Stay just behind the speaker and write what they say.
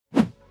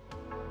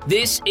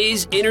This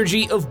is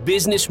Energy of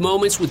Business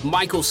Moments with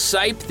Michael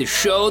Sipe, the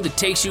show that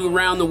takes you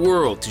around the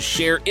world to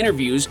share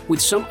interviews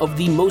with some of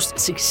the most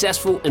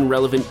successful and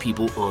relevant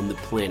people on the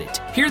planet.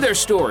 Hear their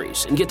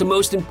stories and get the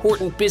most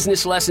important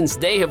business lessons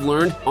they have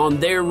learned on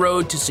their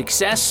road to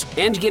success,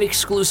 and get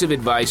exclusive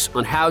advice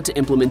on how to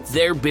implement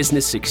their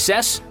business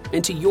success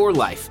into your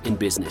life and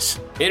business.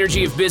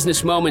 Energy of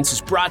Business Moments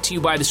is brought to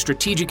you by the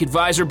Strategic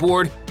Advisor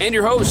Board and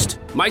your host,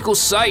 Michael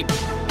Sipe.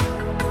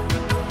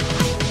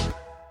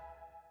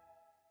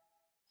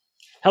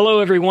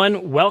 Hello,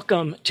 everyone.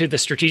 Welcome to the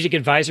Strategic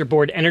Advisor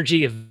Board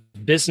Energy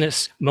of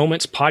Business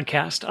Moments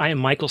podcast. I am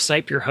Michael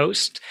Sipe, your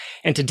host.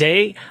 And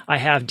today I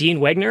have Dean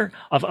Wegner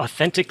of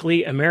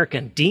Authentically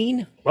American.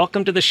 Dean,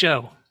 welcome to the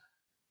show.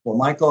 Well,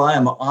 Michael, I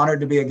am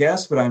honored to be a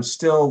guest, but I'm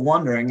still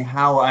wondering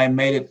how I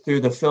made it through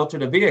the filter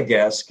to be a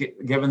guest,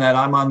 given that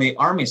I'm on the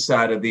Army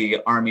side of the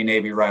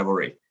Army-Navy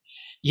rivalry.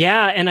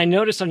 Yeah, and I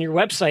noticed on your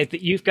website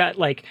that you've got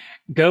like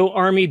Go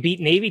Army Beat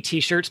Navy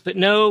t-shirts, but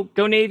no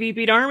Go Navy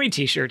Beat Army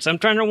t-shirts. I'm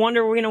trying to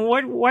wonder,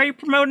 why are you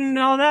promoting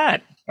all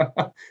that?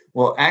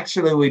 Well,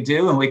 actually we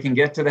do, and we can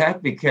get to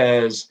that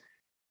because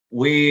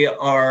we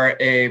are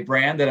a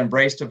brand that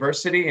embraces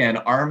diversity, and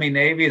Army,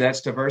 Navy,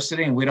 that's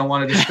diversity, and we don't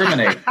want to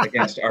discriminate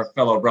against our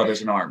fellow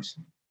brothers in arms.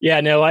 Yeah,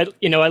 no, I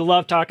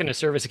love talking to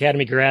Service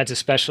Academy grads,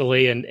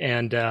 especially,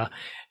 and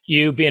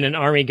you being an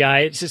Army guy,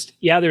 it's just,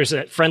 there's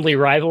a friendly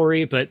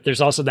rivalry, but there's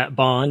also that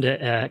bond,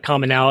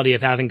 commonality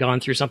of having gone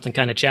through something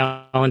kind of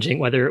challenging,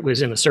 whether it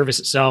was in the service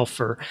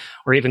itself or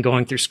even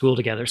going through school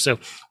together. So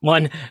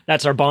one,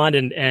 that's our bond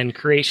and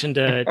creation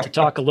to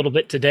talk a little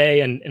bit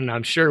today. And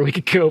I'm sure we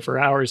could go for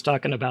hours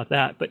talking about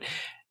that, but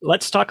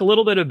let's talk a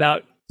little bit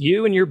about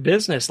you and your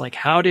business. Like,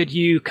 how did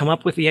you come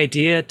up with the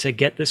idea to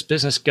get this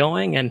business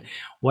going and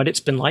what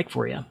it's been like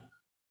for you?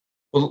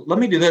 Well, let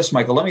me do this,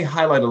 Michael. Let me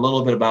highlight a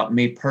little bit about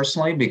me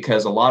personally,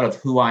 because a lot of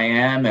who I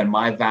am and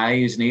my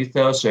values and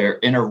ethos are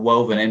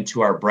interwoven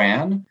into our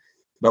brand.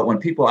 But when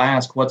people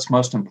ask what's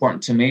most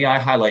important to me, I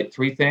highlight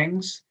three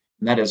things,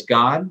 and that is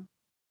God,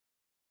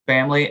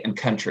 family, and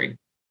country.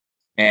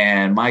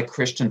 And my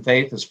Christian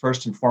faith is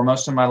first and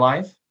foremost in my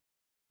life,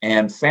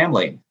 and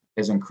family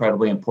is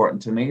incredibly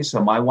important to me.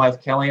 So my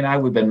wife, Kelly, and I,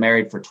 we've been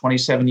married for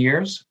 27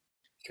 years,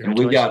 and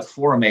we've got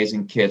four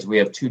amazing kids. We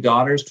have two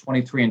daughters,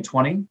 23 and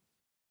 20.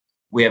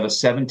 We have a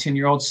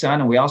 17-year-old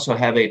son, and we also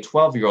have a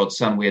 12-year-old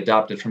son we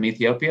adopted from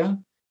Ethiopia.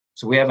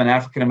 So we have an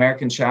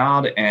African-American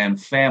child,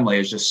 and family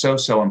is just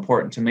so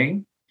important to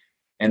me.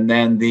 And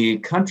then the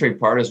country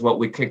part is what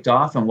we kicked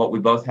off and what we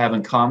both have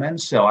in common.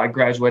 So I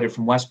graduated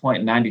from West Point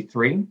in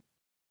 93,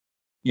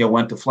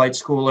 went to flight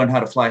school, learned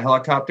how to fly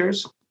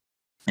helicopters,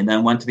 and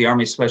then went to the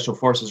Army Special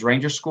Forces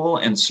Ranger School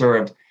and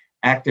served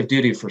active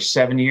duty for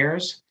 7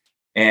 years.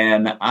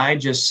 And I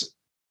just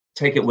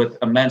take it with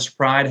immense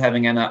pride,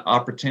 having an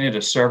opportunity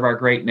to serve our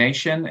great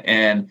nation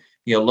and,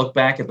 look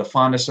back at the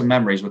fondest of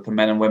memories with the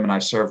men and women I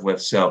serve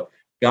with. So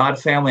God,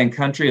 family, and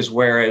country is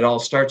where it all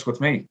starts with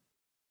me.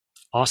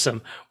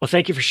 Awesome. Well,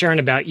 thank you for sharing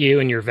about you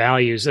and your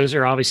values. Those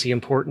are obviously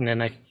important.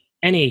 And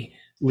any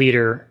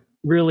leader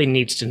really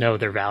needs to know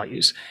their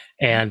values.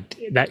 And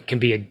that can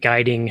be a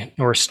guiding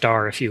North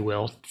Star, if you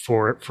will,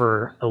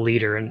 for a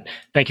leader. And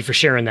thank you for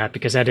sharing that,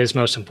 because that is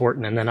most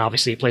important. And then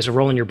obviously it plays a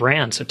role in your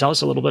brand. So tell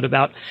us a little bit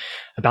about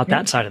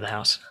that side of the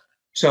house.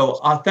 So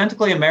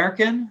Authentically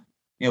American,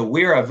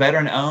 we're a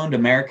veteran-owned,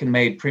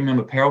 American-made premium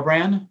apparel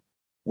brand.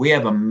 We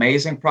have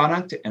amazing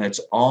product, and it's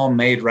all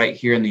made right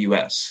here in the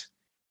U.S.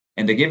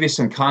 And to give you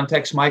some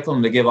context, Michael,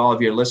 and to give all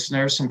of your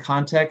listeners some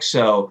context,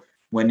 so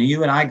when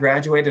you and I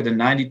graduated in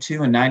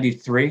 92 and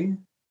 93,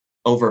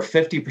 over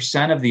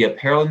 50% of the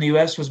apparel in the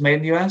U.S. was made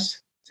in the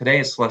U.S. Today,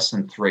 it's less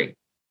than 3%.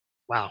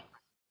 Wow.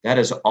 That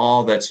is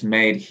all that's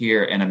made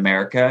here in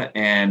America.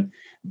 And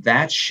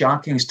that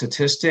shocking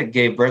statistic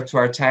gave birth to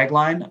our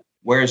tagline,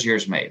 "Where's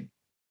yours made?"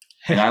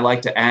 And I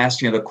like to ask,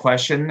 the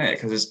question,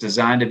 because it's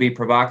designed to be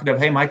provocative.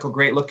 Hey, Michael,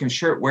 great looking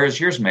shirt. Where's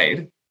yours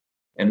made?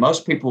 And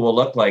most people will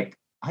look like,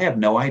 I have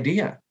no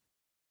idea.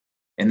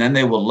 And then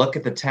they will look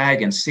at the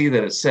tag and see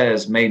that it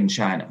says made in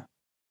China,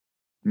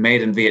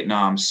 made in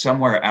Vietnam,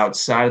 somewhere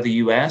outside of the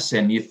U.S.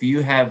 And if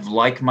you have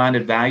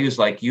like-minded values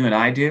like you and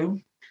I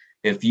do,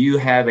 if you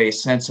have a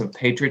sense of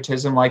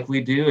patriotism like we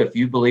do, if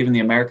you believe in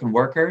the American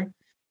worker,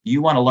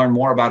 you want to learn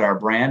more about our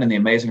brand and the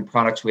amazing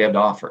products we have to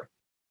offer.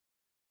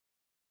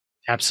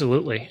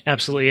 Absolutely.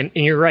 Absolutely. And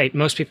you're right.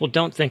 Most people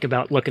don't think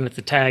about looking at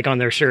the tag on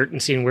their shirt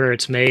and seeing where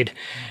it's made.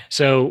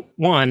 So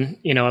one,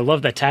 I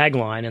love that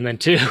tagline. And then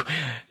two,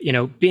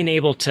 being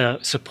able to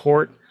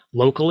support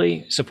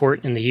locally,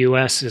 support in the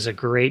U.S. is a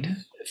great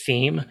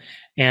theme.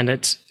 And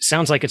it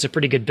sounds like it's a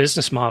pretty good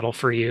business model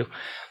for you,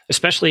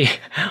 especially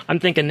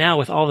I'm thinking now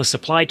with all the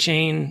supply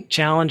chain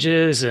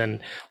challenges and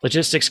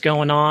logistics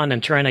going on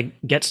and trying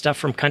to get stuff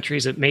from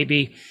countries that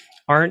maybe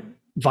aren't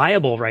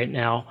viable right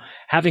now.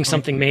 Having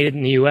something made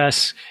in the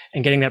U.S.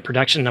 and getting that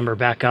production number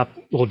back up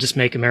will just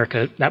make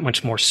America that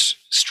much more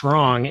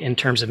strong in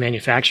terms of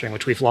manufacturing,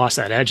 which we've lost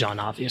that edge on,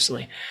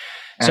 obviously.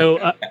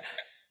 So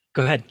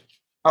go ahead.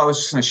 I was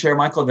just going to share,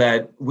 Michael,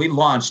 that we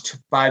launched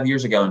 5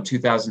 years ago in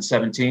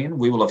 2017.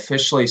 We will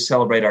officially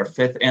celebrate our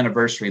 5th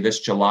anniversary this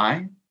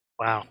July.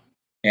 Wow.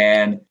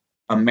 And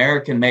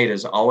American made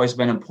has always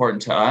been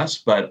important to us,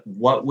 but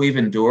what we've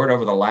endured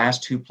over the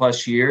last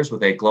 2+ years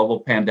with a global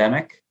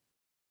pandemic,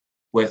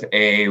 with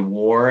a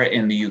war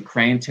in the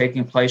Ukraine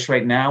taking place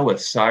right now, with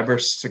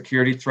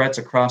cybersecurity threats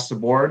across the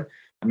board,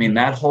 I mean,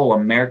 that whole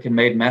American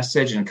made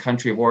message and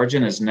country of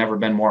origin has never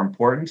been more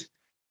important.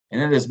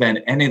 And it has been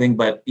anything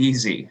but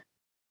easy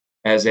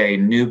as a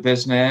new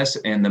business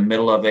in the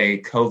middle of a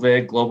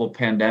COVID global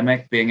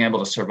pandemic, being able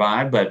to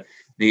survive. But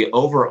the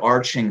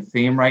overarching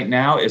theme right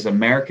now is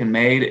American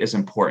made is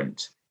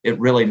important. It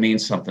really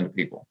means something to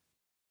people.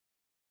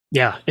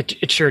 Yeah,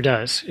 it sure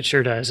does. It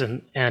sure does.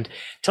 And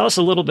tell us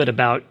a little bit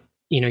about,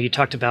 you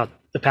talked about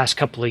the past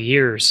couple of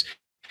years.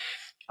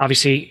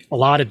 Obviously, a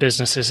lot of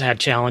businesses had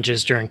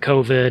challenges during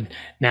COVID.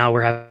 Now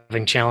we're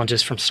having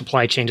challenges from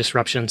supply chain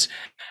disruptions.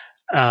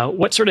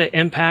 What sort of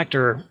impact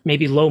or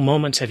maybe low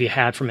moments have you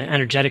had from an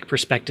energetic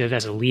perspective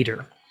as a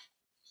leader?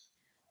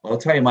 Well, I'll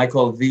tell you,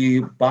 Michael,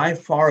 by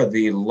far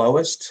the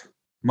lowest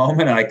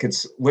moment, and I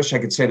wish I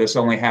could say this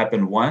only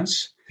happened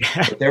once,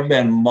 but there have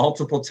been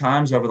multiple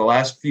times over the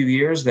last few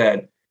years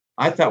that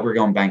I thought we were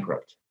going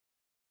bankrupt.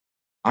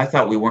 I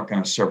thought we weren't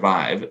going to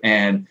survive.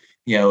 And,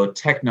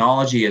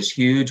 technology is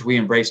huge. We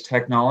embrace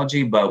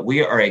technology, but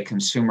we are a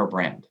consumer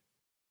brand.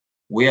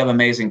 We have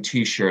amazing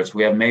t-shirts.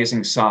 We have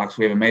amazing socks.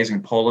 We have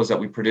amazing polos that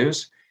we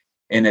produce.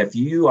 And if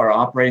you are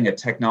operating a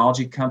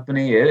technology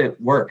company, it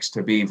works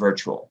to be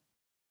virtual.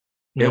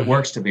 It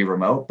works to be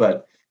remote.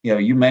 But,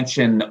 you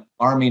mentioned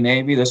Army,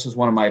 Navy. This is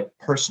one of my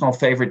personal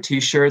favorite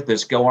t-shirts,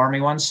 this Go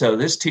Army one. So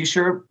this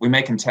t-shirt we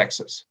make in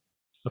Texas.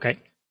 Okay.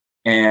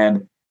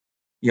 And,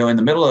 in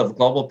the middle of a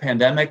global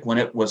pandemic, when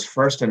it was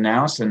first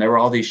announced and there were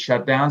all these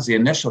shutdowns, the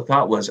initial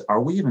thought was, are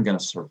we even going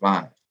to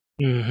survive?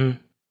 Mm-hmm.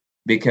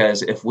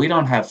 Because if we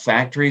don't have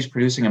factories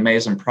producing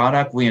amazing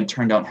product, we in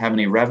turn don't have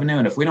any revenue.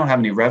 And if we don't have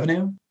any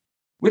revenue,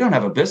 we don't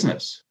have a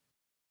business.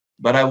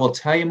 But I will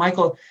tell you,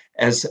 Michael,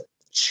 as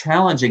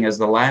challenging as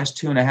the last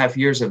 2.5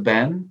 years have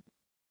been,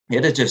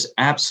 it has just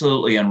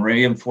absolutely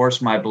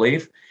reinforced my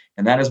belief.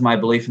 And that is my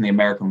belief in the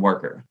American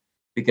worker.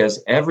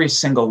 Because every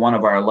single one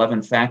of our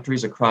 11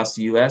 factories across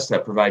the U.S.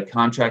 that provide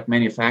contract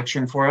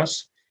manufacturing for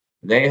us,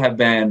 they have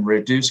been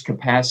reduced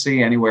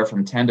capacity anywhere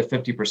from 10 to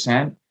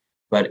 50%.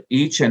 But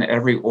each and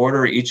every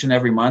order, each and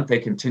every month, they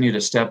continue to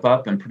step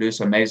up and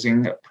produce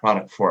amazing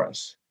product for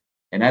us.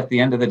 And at the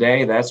end of the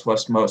day, that's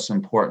what's most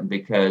important,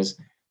 because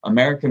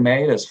American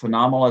made, as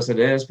phenomenal as it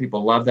is,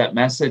 people love that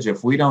message.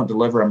 If we don't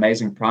deliver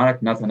amazing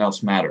product, nothing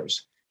else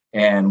matters.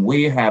 And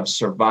we have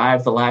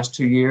survived the last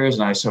 2 years,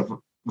 and I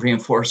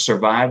reinforce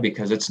survive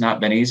because it's not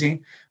been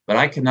easy. But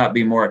I could not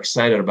be more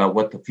excited about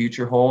what the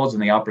future holds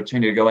and the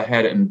opportunity to go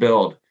ahead and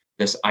build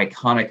this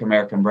iconic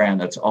American brand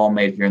that's all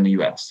made here in the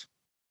U.S.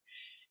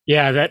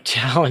 Yeah, that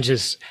challenge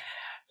is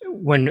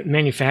when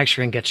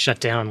manufacturing gets shut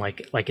down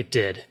like it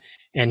did,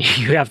 and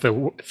you have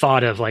the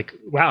thought of like,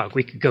 wow,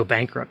 we could go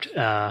bankrupt.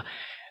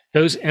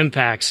 Those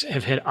impacts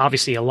have hit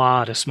obviously a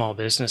lot of small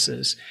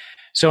businesses.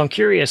 So I'm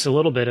curious a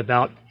little bit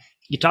about,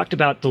 you talked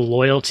about the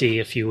loyalty,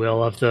 if you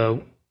will, of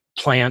the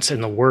plants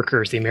and the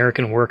workers, the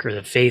American worker,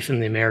 the faith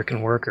in the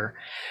American worker.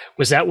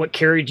 Was that what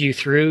carried you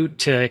through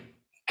to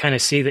kind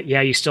of see that,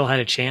 yeah, you still had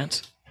a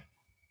chance?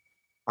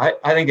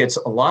 I think it's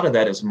a lot of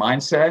that is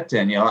mindset.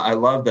 And, I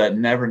love that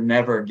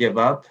never give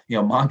up,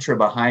 mantra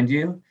behind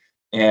you.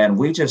 And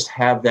we just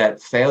have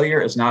that failure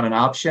is not an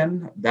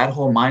option, that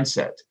whole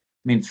mindset.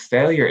 I mean,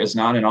 failure is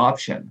not an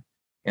option.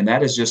 And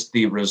that is just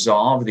the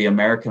resolve of the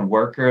American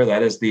worker.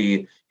 That is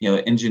the,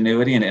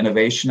 ingenuity and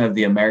innovation of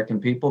the American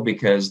people,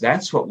 because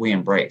that's what we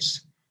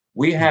embrace.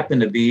 We happen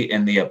to be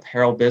in the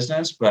apparel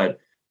business, but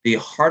the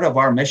heart of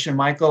our mission,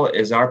 Michael,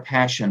 is our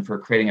passion for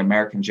creating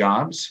American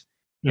jobs.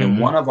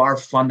 And one of our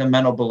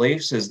fundamental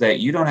beliefs is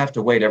that you don't have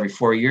to wait every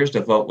 4 years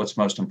to vote what's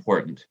most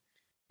important.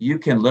 You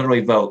can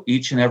literally vote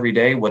each and every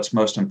day what's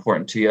most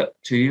important to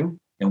you.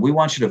 And we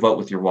want you to vote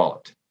with your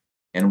wallet.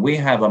 And we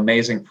have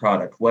amazing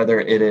product, whether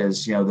it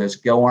is, this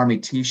Go Army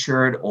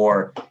t-shirt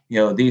or,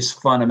 these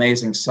fun,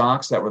 amazing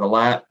socks that were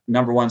the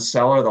number one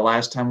seller the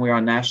last time we were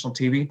on national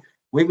TV.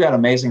 We've got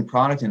amazing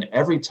product. And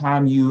every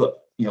time you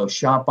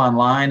shop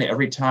online,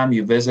 every time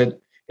you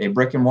visit a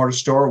brick and mortar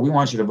store, we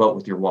want you to vote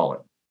with your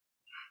wallet.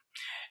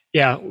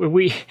 Yeah,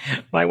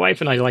 my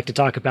wife and I like to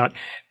talk about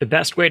the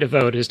best way to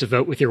vote is to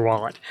vote with your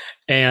wallet.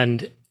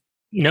 And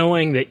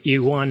knowing that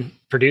you, one,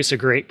 produce a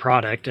great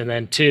product, and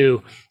then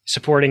two,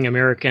 supporting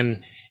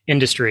American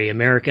industry,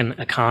 American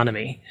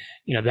economy,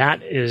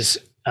 that is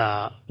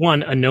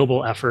one, a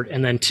noble effort.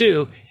 And then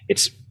two,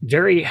 it's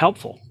very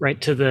helpful,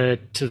 right, to the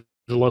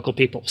local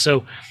people.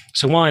 So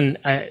one,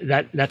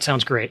 that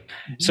sounds great.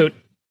 Mm-hmm. So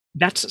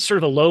that's sort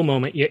of a low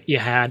moment you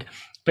had.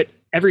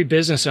 Every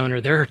business owner,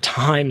 there are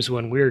times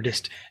when we're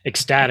just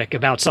ecstatic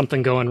about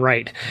something going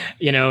right,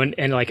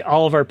 and like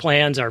all of our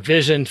plans, our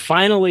vision,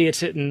 finally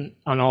it's hitting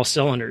on all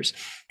cylinders.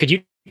 Could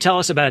you tell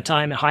us about a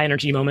time, a high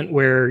energy moment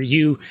where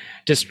you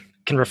just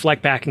can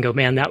reflect back and go,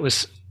 man, that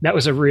was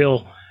a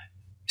real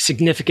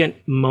significant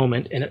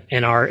moment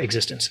in our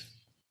existence.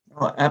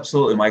 Oh,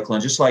 absolutely, Michael.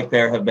 And just like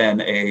there have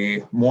been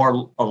a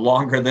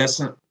longer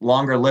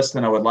list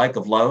than I would like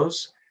of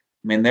lows,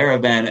 I mean, there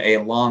have been a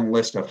long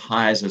list of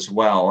highs as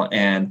well.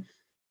 And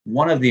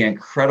one of the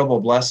incredible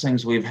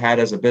blessings we've had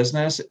as a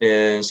business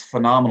is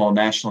phenomenal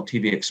national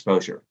TV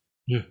exposure.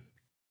 Hmm.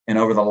 And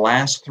over the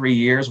last 3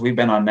 years, we've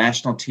been on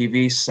national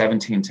TV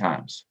 17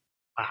 times.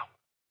 Wow.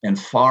 And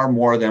far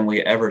more than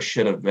we ever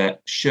should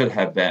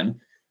have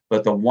been.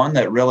 But the one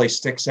that really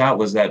sticks out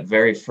was that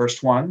very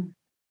first one,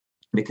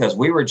 because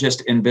we were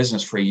just in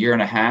business for a year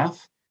and a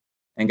half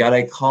and got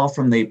a call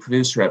from the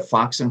producer at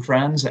Fox and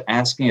Friends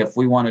asking if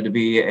we wanted to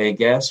be a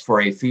guest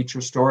for a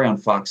feature story on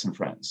Fox and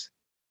Friends.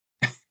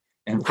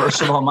 And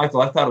first of all,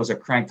 Michael, I thought it was a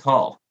crank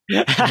call.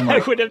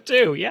 I would have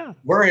too, yeah.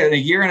 We're in a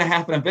year and a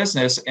half in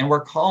business and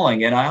we're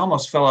calling. And I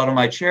almost fell out of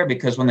my chair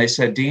because when they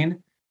said,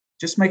 Dean,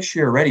 just make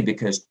sure you're ready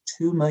because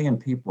 2 million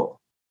people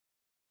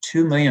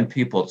tune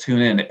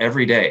in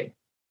every day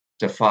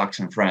to Fox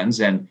and Friends.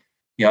 And,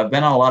 you know, I've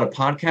been on a lot of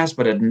podcasts,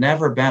 but had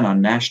never been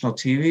on national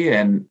TV.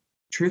 And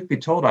truth be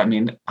told, I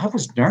mean, I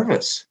was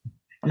nervous.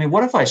 I mean,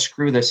 what if I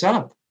screw this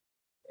up?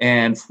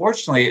 And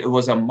fortunately, it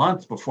was a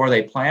month before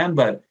they planned,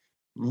 but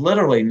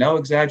literally no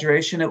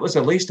exaggeration. It was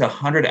at least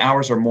 100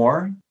 hours or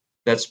more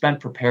that spent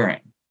preparing.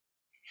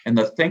 And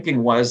the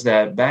thinking was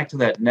that back to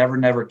that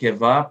never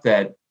give up,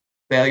 that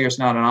failure is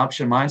not an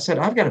option mindset.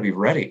 I've got to be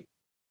ready.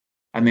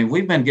 I mean,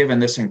 we've been given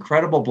this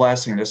incredible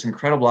blessing, this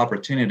incredible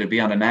opportunity to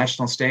be on a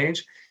national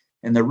stage.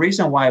 And the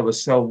reason why it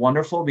was so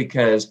wonderful,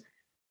 because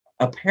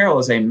apparel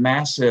is a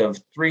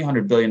massive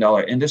 $300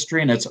 billion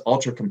industry and it's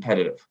ultra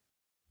competitive.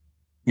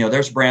 You know,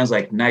 there's brands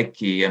like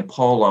Nike and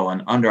Polo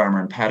and Under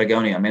Armour and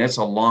Patagonia. I mean, it's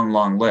a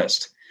long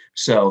list.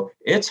 So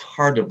it's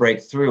hard to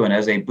break through. And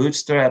as a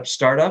bootstrap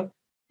startup,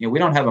 you know, we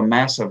don't have a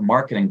massive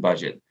marketing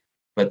budget.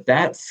 But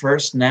that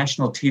first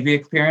national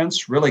TV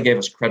appearance really gave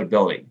us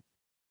credibility,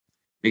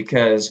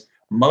 because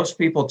most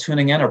people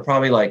tuning in are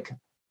probably like,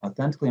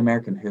 Authentically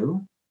American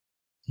who?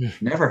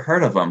 Never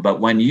heard of them.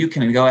 But when you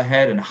can go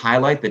ahead and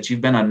highlight that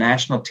you've been on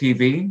national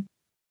TV,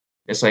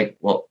 it's like,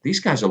 well, these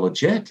guys are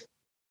legit.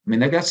 I mean,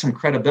 they've got some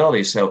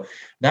credibility. So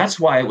that's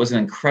why it was an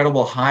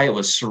incredible high. It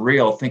was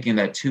surreal thinking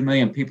that 2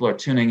 million people are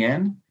tuning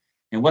in.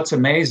 And what's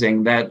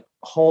amazing, that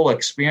whole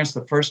experience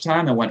the first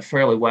time, it went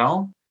fairly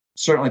well.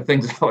 Certainly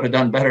things I would have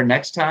done better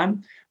next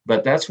time.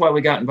 But that's why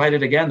we got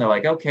invited again. They're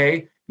like,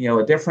 okay, you know,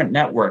 a different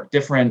network,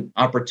 different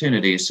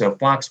opportunities. So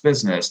Fox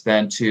Business,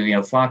 then to, you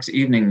know, Fox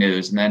Evening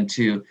News, and then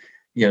to,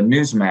 you know,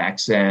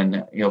 Newsmax,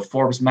 and, you know,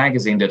 Forbes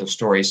magazine did a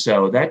story.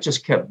 So that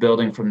just kept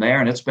building from there.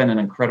 And it's been an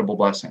incredible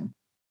blessing.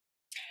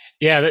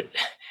 Yeah,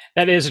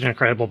 that is an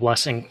incredible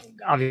blessing,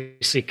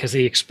 obviously, because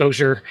the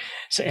exposure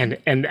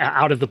and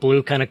out of the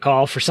blue kind of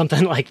call for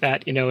something like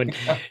that, you know, and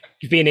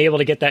being able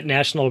to get that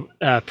national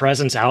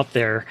presence out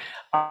there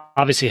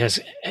obviously has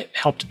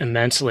helped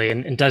immensely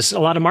and does a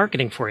lot of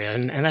marketing for you.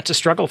 And that's a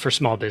struggle for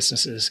small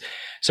businesses.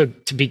 So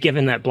to be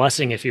given that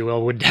blessing, if you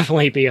will, would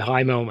definitely be a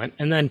high moment.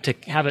 And then to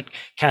have it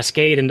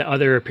cascade into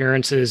other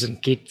appearances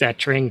and keep that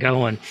train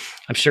going,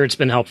 I'm sure it's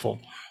been helpful.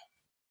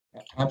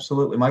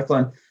 Absolutely, Michael.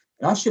 And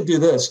I should do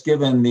this,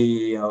 given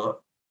the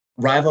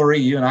rivalry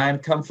you and I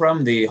come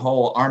from, the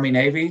whole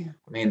Army-Navy.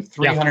 I mean,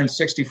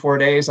 364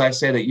 days, I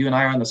say that you and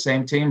I are on the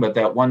same team, but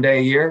that one day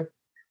a year,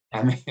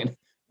 I mean,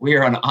 we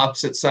are on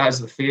opposite sides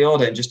of the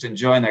field and just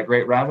enjoying that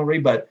great rivalry.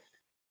 But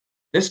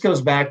this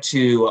goes back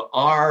to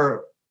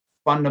our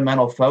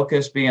fundamental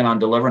focus being on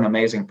delivering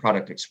amazing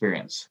product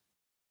experience.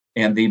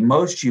 And the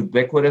most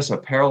ubiquitous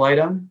apparel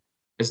item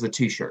is the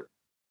T-shirt.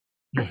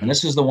 Mm-hmm. And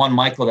this is the one,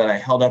 Michael, that I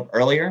held up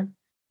earlier.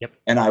 Yep.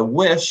 And I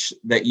wish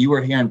that you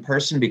were here in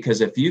person,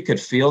 because if you could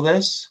feel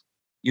this,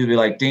 you'd be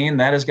like, Dean,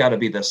 that has got to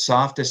be the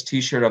softest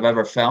T-shirt I've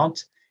ever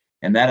felt.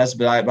 And that is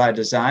by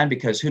design,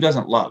 because who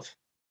doesn't love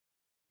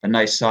a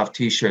nice soft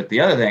T-shirt?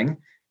 The other thing,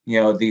 you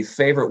know, the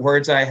favorite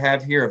words I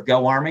have here of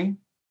Go Army.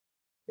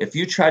 If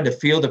you tried to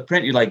feel the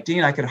print, you're like,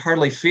 Dean, I could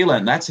hardly feel it.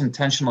 And that's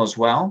intentional as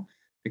well.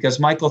 Because,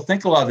 Michael,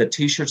 think a lot of the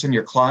T-shirts in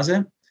your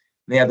closet.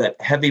 They have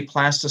that heavy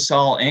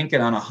plastisol ink,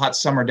 and on a hot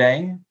summer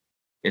day,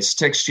 it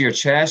sticks to your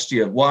chest.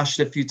 You have washed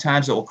it a few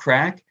times, it will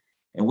crack.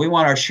 And we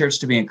want our shirts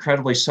to be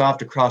incredibly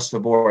soft across the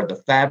board. The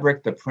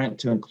fabric, the print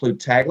to include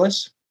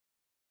tagless.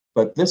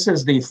 But this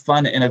is the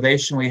fun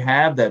innovation we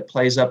have that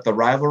plays up the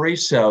rivalry.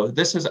 So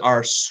this is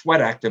our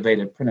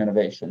sweat-activated print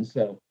innovation.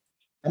 So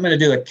I'm going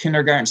to do a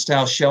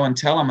kindergarten-style show and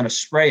tell. I'm going to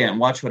spray it and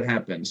watch what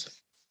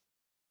happens.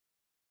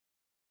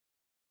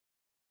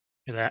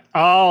 Look at that.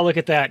 Oh, look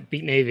at that.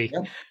 Beat Navy.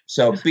 Yep.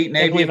 So Beat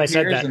Navy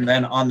appears, and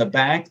then on the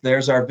back,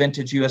 there's our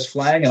vintage U.S.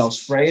 flag, and I'll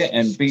spray it,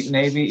 and Beat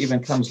Navy even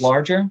comes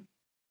larger.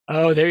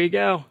 Oh, there you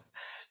go.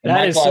 And that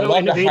Michael, is so I'd love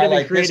innovative to highlight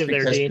and creative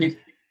this, there,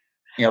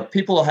 Dean.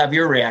 People will have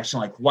your reaction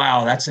like,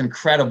 wow, that's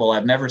incredible.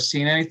 I've never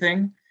seen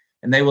anything.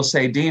 And they will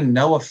say, Dean,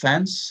 no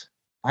offense,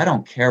 I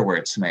don't care where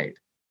it's made.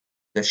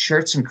 The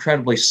shirt's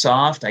incredibly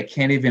soft. I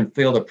can't even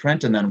feel the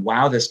print. And then,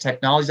 wow, this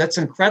technology, that's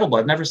incredible.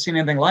 I've never seen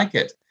anything like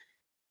it.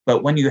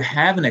 But when you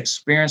have an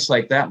experience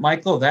like that,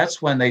 Michael,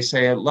 that's when they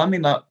say, I want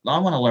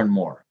to learn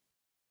more.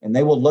 and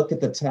they will look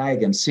at the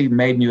tag and see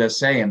made in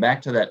USA. And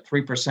back to that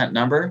 3%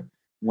 number,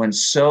 when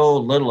so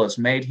little is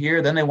made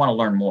here, then they want to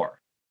learn more.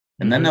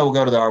 And then they'll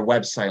go to our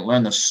website,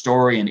 learn the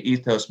story and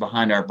ethos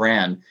behind our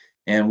brand.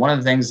 And one of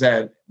the things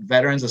that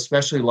veterans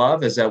especially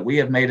love is that we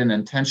have made an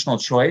intentional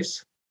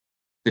choice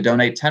to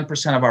donate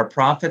 10% of our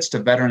profits to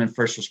veteran and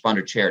first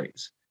responder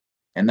charities.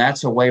 And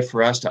that's a way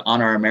for us to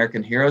honor our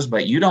American heroes.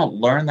 But you don't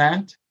learn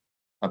that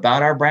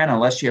about our brand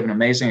unless you have an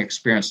amazing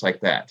experience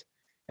like that.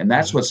 And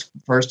that's what's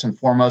first and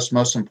foremost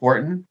most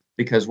important,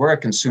 because we're a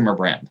consumer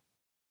brand.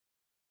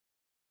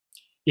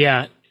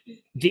 Yeah,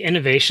 the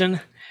innovation,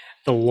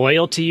 the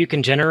loyalty you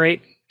can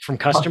generate from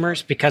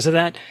customers because of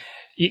that,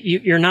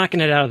 you're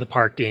knocking it out of the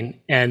park, Dean.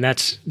 And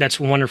that's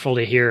wonderful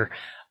to hear.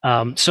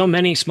 So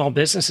many small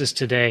businesses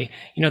today,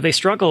 they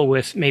struggle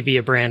with maybe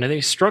a brand, or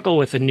they struggle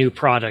with a new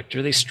product,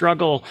 or they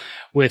struggle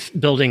with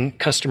building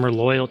customer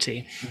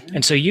loyalty.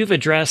 And so you've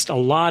addressed a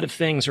lot of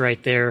things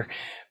right there,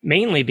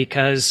 mainly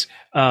because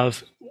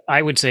of,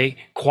 I would say,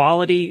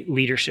 quality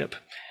leadership.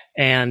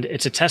 And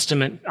it's a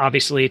testament,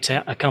 obviously,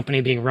 to a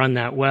company being run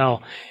that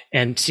well,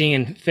 and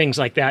seeing things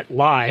like that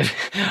live,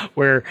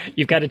 where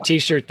you've got a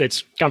T-shirt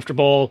that's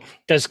comfortable,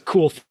 does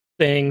cool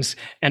things,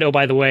 and oh,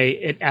 by the way,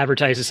 it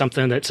advertises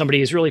something that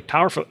somebody is really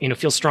powerful,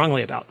 feels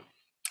strongly about.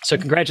 So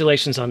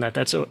congratulations on that.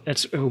 That's a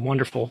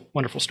wonderful,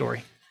 wonderful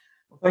story.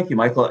 Well, thank you,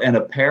 Michael. And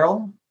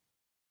apparel,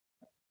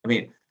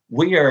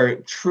 we are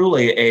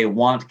truly a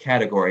want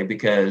category,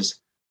 because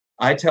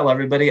I tell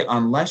everybody,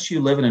 unless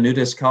you live in a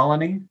nudist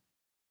colony,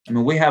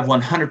 we have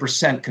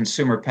 100%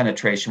 consumer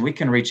penetration. We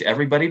can reach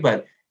everybody,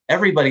 but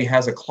everybody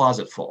has a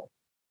closet full.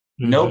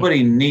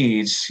 Nobody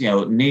needs,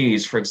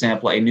 for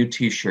example, a new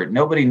T-shirt.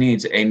 Nobody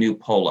needs a new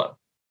polo.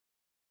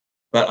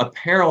 But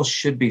apparel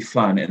should be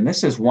fun. And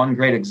this is one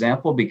great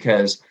example,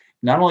 because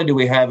not only do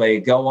we have a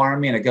Go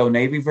Army and a Go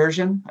Navy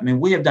version,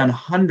 we have done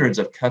hundreds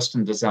of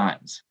custom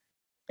designs.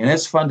 And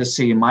it's fun to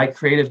see my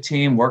creative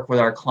team work with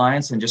our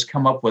clients and just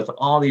come up with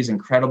all these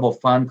incredible,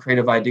 fun,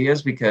 creative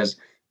ideas, because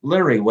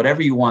literally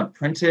whatever you want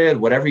printed,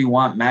 whatever you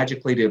want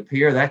magically to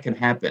appear, that can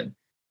happen.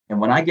 And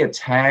when I get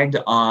tagged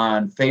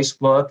on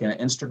Facebook and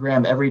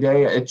Instagram every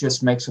day, it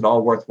just makes it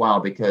all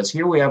worthwhile, because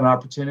here we have an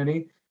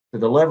opportunity to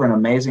deliver an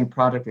amazing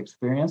product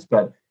experience.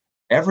 But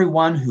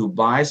everyone who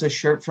buys a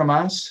shirt from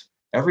us,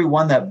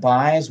 everyone that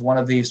buys one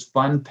of these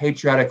fun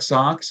patriotic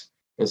socks,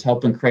 is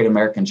helping create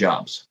American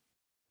jobs.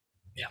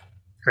 Yeah,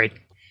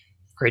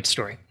 great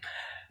story.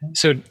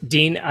 So,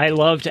 Dean, I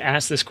love to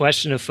ask this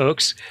question of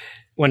folks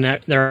when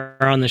they're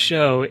on the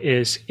show,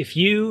 is if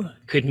you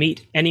could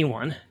meet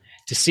anyone,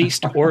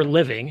 deceased or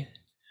living,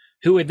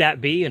 who would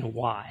that be and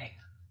why?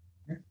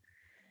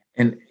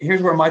 And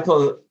here's where,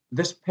 Michael,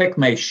 this pick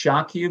may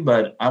shock you,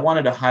 but I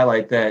wanted to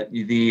highlight that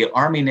the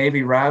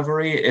Army-Navy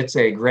rivalry, it's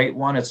a great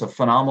one. It's a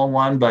phenomenal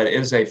one, but it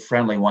is a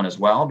friendly one as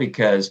well,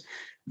 because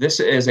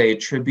this is a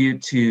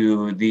tribute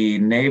to the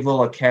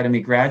Naval Academy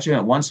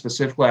graduate. One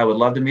specifically I would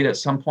love to meet at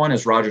some point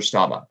is Roger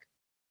Staubach.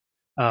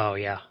 Oh,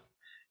 yeah.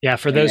 Yeah,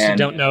 for those who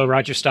don't know,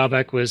 Roger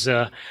Staubach was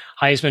a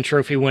Heisman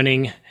Trophy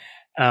winning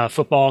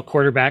football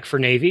quarterback for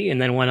Navy, and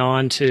then went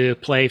on to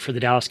play for the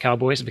Dallas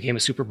Cowboys and became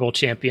a Super Bowl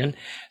champion.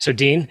 So,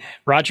 Dean,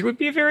 Roger would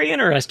be a very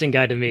interesting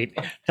guy to meet.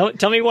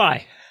 Tell me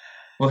why.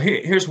 Well,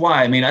 here's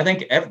why. I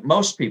think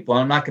most people,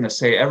 I'm not going to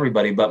say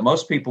everybody, but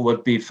most people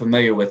would be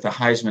familiar with the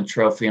Heisman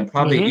Trophy, and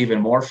probably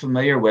even more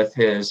familiar with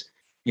his,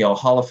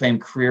 Hall of Fame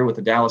career with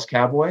the Dallas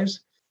Cowboys.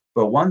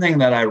 But one thing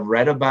that I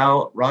read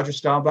about Roger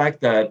Staubach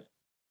that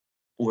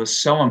was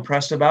so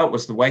impressed about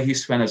was the way he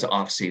spent his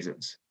off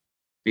seasons,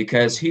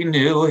 because he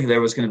knew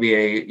there was going to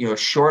be a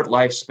short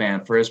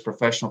lifespan for his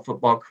professional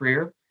football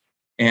career.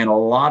 And a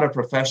lot of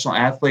professional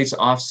athletes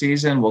off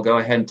season will go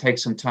ahead and take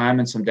some time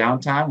and some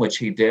downtime, which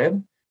he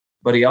did.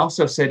 But he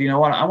also said, I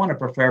want to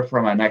prepare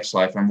for my next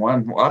life. And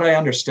what I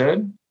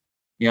understood,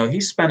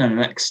 he spent an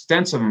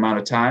extensive amount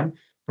of time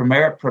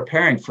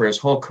preparing for his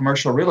whole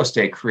commercial real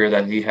estate career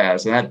that he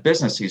has and that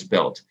business he's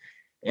built.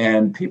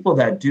 And people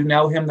that do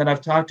know him that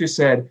I've talked to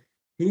said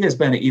he has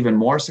been even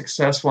more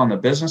successful on the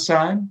business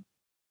side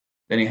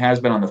than he has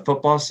been on the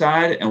football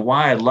side. And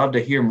why I'd love to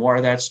hear more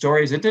of that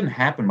story is it didn't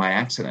happen by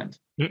accident.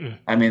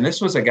 This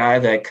was a guy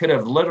that could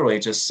have literally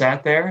just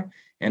sat there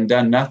and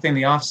done nothing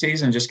the off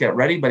season, just get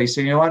ready. But he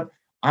said,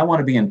 I want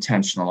to be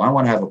intentional. I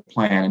want to have a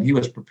plan. And he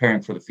was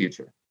preparing for the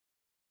future.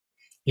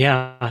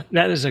 Yeah,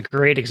 that is a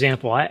great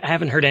example. I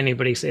haven't heard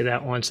anybody say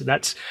that once. So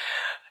that's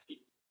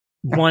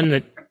one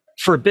that,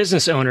 for a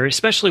business owner,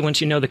 especially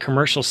once you know the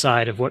commercial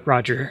side of what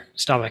Roger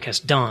Staubach has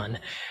done,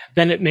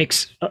 then it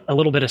makes a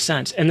little bit of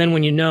sense. And then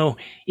when you know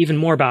even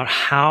more about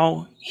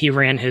how he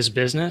ran his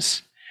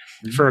business,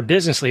 for a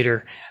business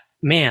leader,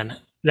 man,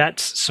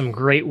 that's some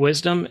great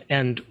wisdom.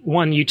 And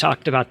one, you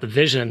talked about the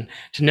vision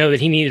to know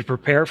that he needed to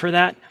prepare for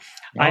that.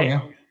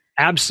 I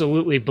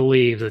absolutely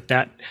believe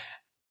that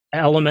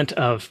element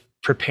of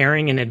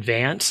preparing in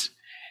advance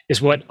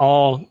is what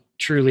all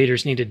true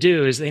leaders need to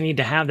do. Is they need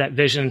to have that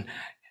vision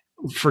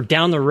for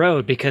down the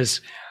road,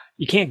 because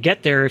you can't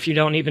get there if you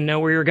don't even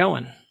know where you're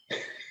going.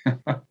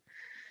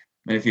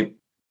 If you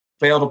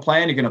fail to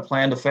plan, you're going to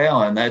plan to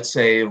fail. And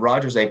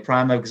Roger's a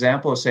prime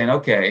example of saying,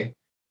 okay,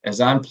 as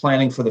I'm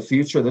planning for the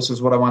future, this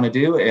is what I want to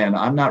do. And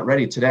I'm not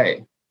ready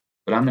today,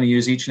 but I'm going to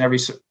use each and every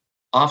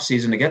off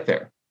season to get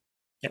there.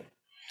 Yep,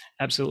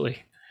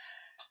 absolutely.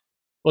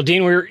 Well,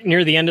 Dean, we're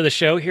near the end of the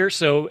show here,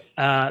 so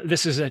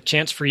this is a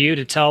chance for you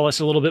to tell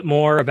us a little bit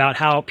more about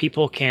how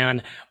people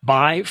can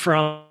buy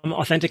from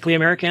Authentically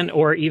American,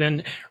 or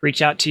even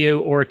reach out to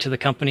you or to the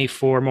company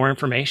for more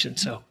information.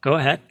 So go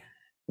ahead.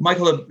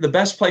 Michael, the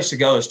best place to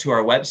go is to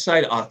our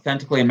website,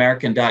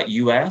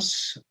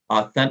 authenticallyamerican.us,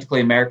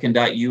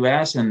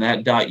 authenticallyamerican.us, and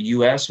that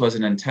 .us was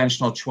an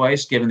intentional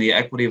choice given the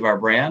equity of our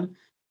brand.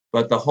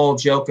 But the whole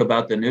joke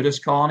about the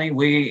nudist colony,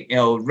 we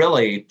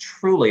really,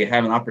 truly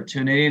have an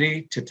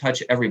opportunity to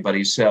touch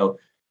everybody. So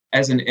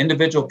as an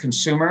individual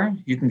consumer,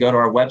 you can go to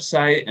our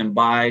website and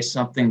buy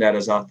something that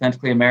is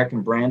authentically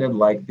American branded,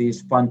 like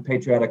these fun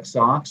patriotic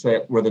socks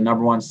that were the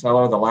 #1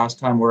 seller the last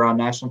time we were on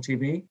national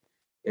TV.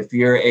 If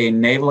you're a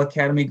Naval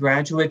Academy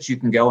graduate, you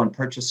can go and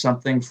purchase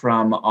something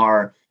from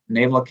our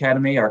Naval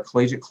Academy, our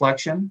collegiate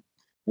collection.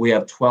 We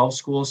have 12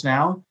 schools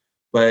now.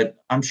 But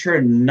I'm sure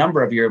a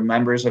number of your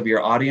members of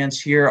your audience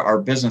here are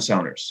business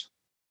owners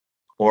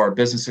or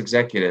business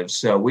executives.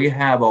 So we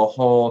have a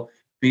whole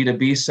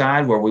B2B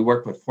side where we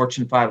work with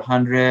Fortune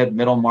 500,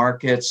 middle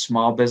markets,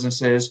 small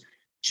businesses,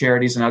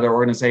 charities, and other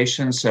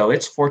organizations. So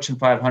it's Fortune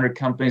 500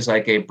 companies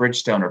like a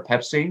Bridgestone or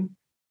Pepsi.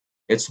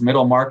 It's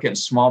middle market and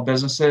small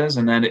businesses.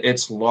 And then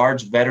it's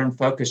large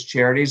veteran-focused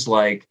charities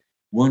like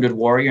Wounded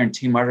Warrior and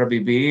Team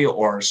RWB,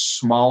 or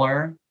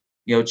smaller,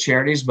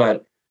 charities.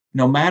 But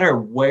no matter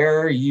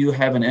where you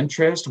have an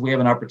interest, we have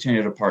an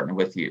opportunity to partner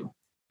with you.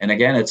 And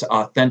again, it's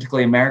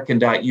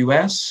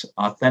authenticallyamerican.us,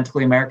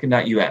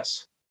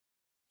 authenticallyamerican.us.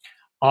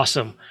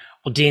 Awesome.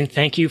 Well, Dean,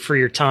 thank you for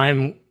your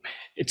time.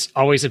 It's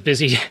always a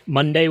busy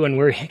Monday when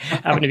we're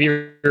having to be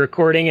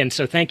recording. And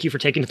so thank you for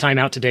taking the time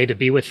out today to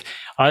be with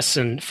us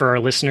and for our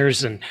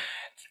listeners. And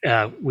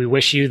we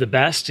wish you the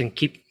best, and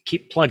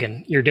keep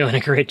plugging. You're doing a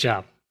great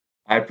job.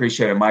 I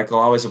appreciate it, Michael.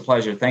 Always a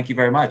pleasure. Thank you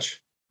very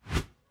much.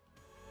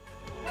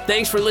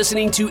 Thanks for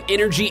listening to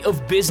Energy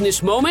of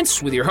Business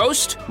Moments with your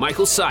host,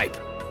 Michael Sipe.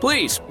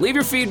 Please leave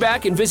your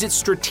feedback and visit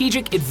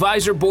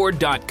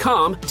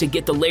strategicadvisorboard.com to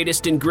get the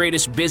latest and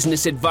greatest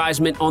business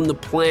advisement on the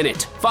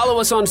planet. Follow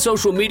us on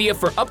social media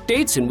for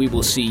updates, and we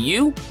will see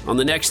you on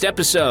the next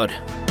episode.